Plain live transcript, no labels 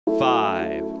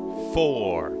5,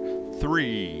 4,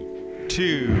 3,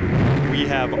 2. We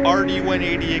have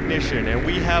RD-180 ignition, and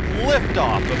we have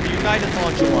liftoff of the United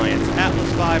Launch Alliance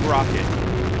Atlas V rocket.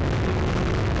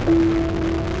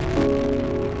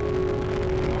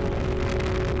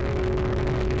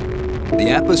 The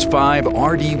Atlas V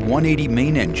RD-180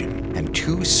 main engine and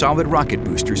 2 solid rocket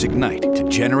boosters ignite to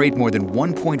generate more than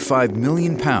 1.5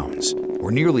 million pounds,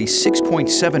 or nearly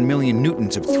 6.7 million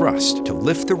newtons of thrust to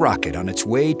lift the rocket on its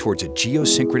way towards a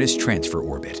geosynchronous transfer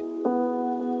orbit.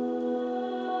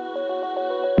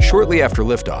 Shortly after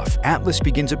liftoff, Atlas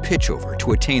begins a pitchover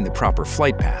to attain the proper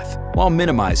flight path, while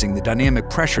minimizing the dynamic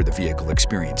pressure the vehicle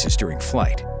experiences during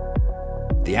flight.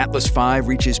 The Atlas V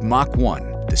reaches Mach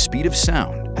 1, the speed of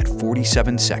sound, at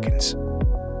 47 seconds.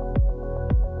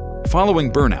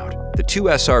 Following burnout, the 2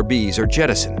 SRBs are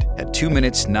jettisoned at 2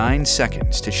 minutes 9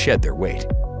 seconds to shed their weight.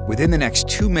 Within the next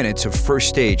 2 minutes of first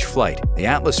stage flight, the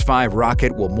Atlas V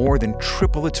rocket will more than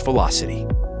triple its velocity.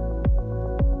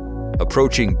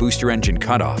 Approaching booster engine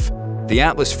cutoff, the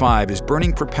Atlas V is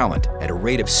burning propellant at a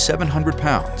rate of 700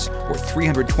 pounds, or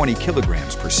 320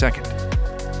 kilograms per second.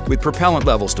 With propellant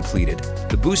levels depleted,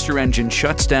 the booster engine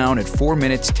shuts down at 4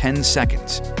 minutes 10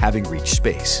 seconds, having reached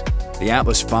space. The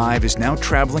Atlas V is now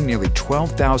traveling nearly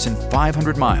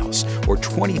 12,500 miles, or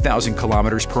 20,000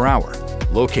 kilometers per hour,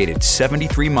 located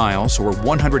 73 miles, or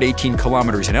 118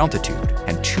 kilometers in altitude,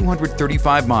 and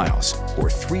 235 miles,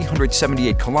 or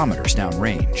 378 kilometers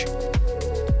downrange.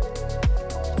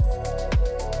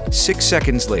 6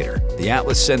 seconds later, the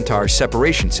Atlas Centaur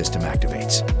separation system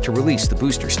activates to release the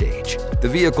booster stage. The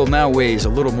vehicle now weighs a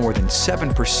little more than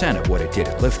 7% of what it did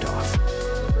at liftoff.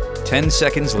 10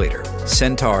 seconds later,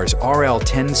 Centaur's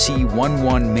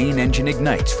RL-10C11 main engine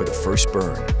ignites for the first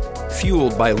burn.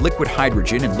 Fueled by liquid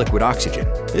hydrogen and liquid oxygen,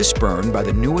 this burn by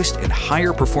the newest and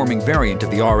higher performing variant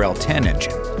of the RL-10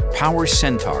 engine powers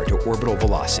Centaur to orbital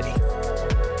velocity.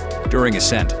 During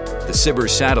ascent, the SBIRS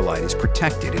satellite is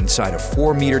protected inside a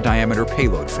 4-meter diameter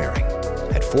payload fairing.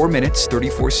 At 4 minutes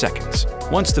 34 seconds,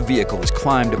 once the vehicle has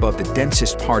climbed above the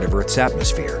densest part of Earth's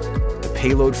atmosphere, the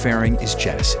payload fairing is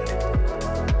jettisoned.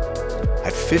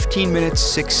 At 15 minutes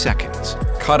 6 seconds,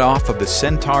 cutoff of the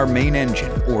Centaur main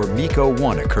engine, or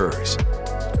MECO-1, occurs.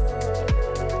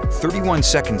 31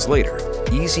 seconds later,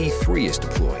 EZ-3 is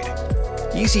deployed.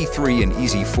 EZ-3 and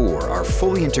EZ-4 are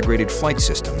fully integrated flight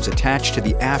systems attached to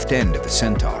the aft end of the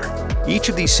Centaur. Each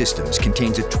of these systems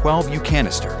contains a 12U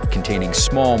canister containing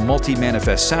small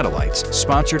multi-manifest satellites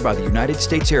sponsored by the United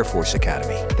States Air Force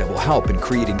Academy that will help in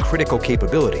creating critical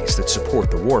capabilities that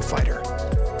support the warfighter.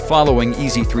 Following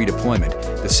EZ-3 deployment,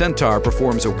 the Centaur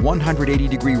performs a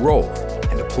 180-degree roll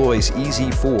and deploys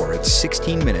EZ-4 at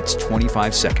 16 minutes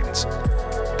 25 seconds.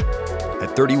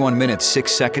 At 31 minutes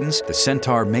 6 seconds, the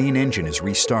Centaur main engine is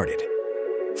restarted.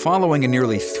 Following a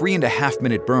nearly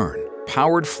 3.5-minute burn,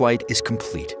 powered flight is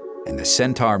complete, and the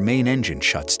Centaur main engine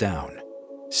shuts down.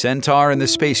 Centaur and the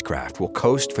spacecraft will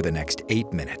coast for the next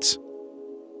 8 minutes.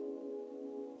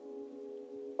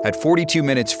 At 42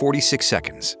 minutes 46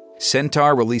 seconds,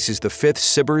 Centaur releases the 5th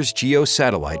SBIRS GEO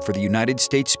satellite for the United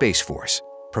States Space Force,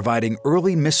 providing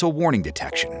early missile warning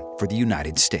detection for the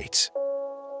United States.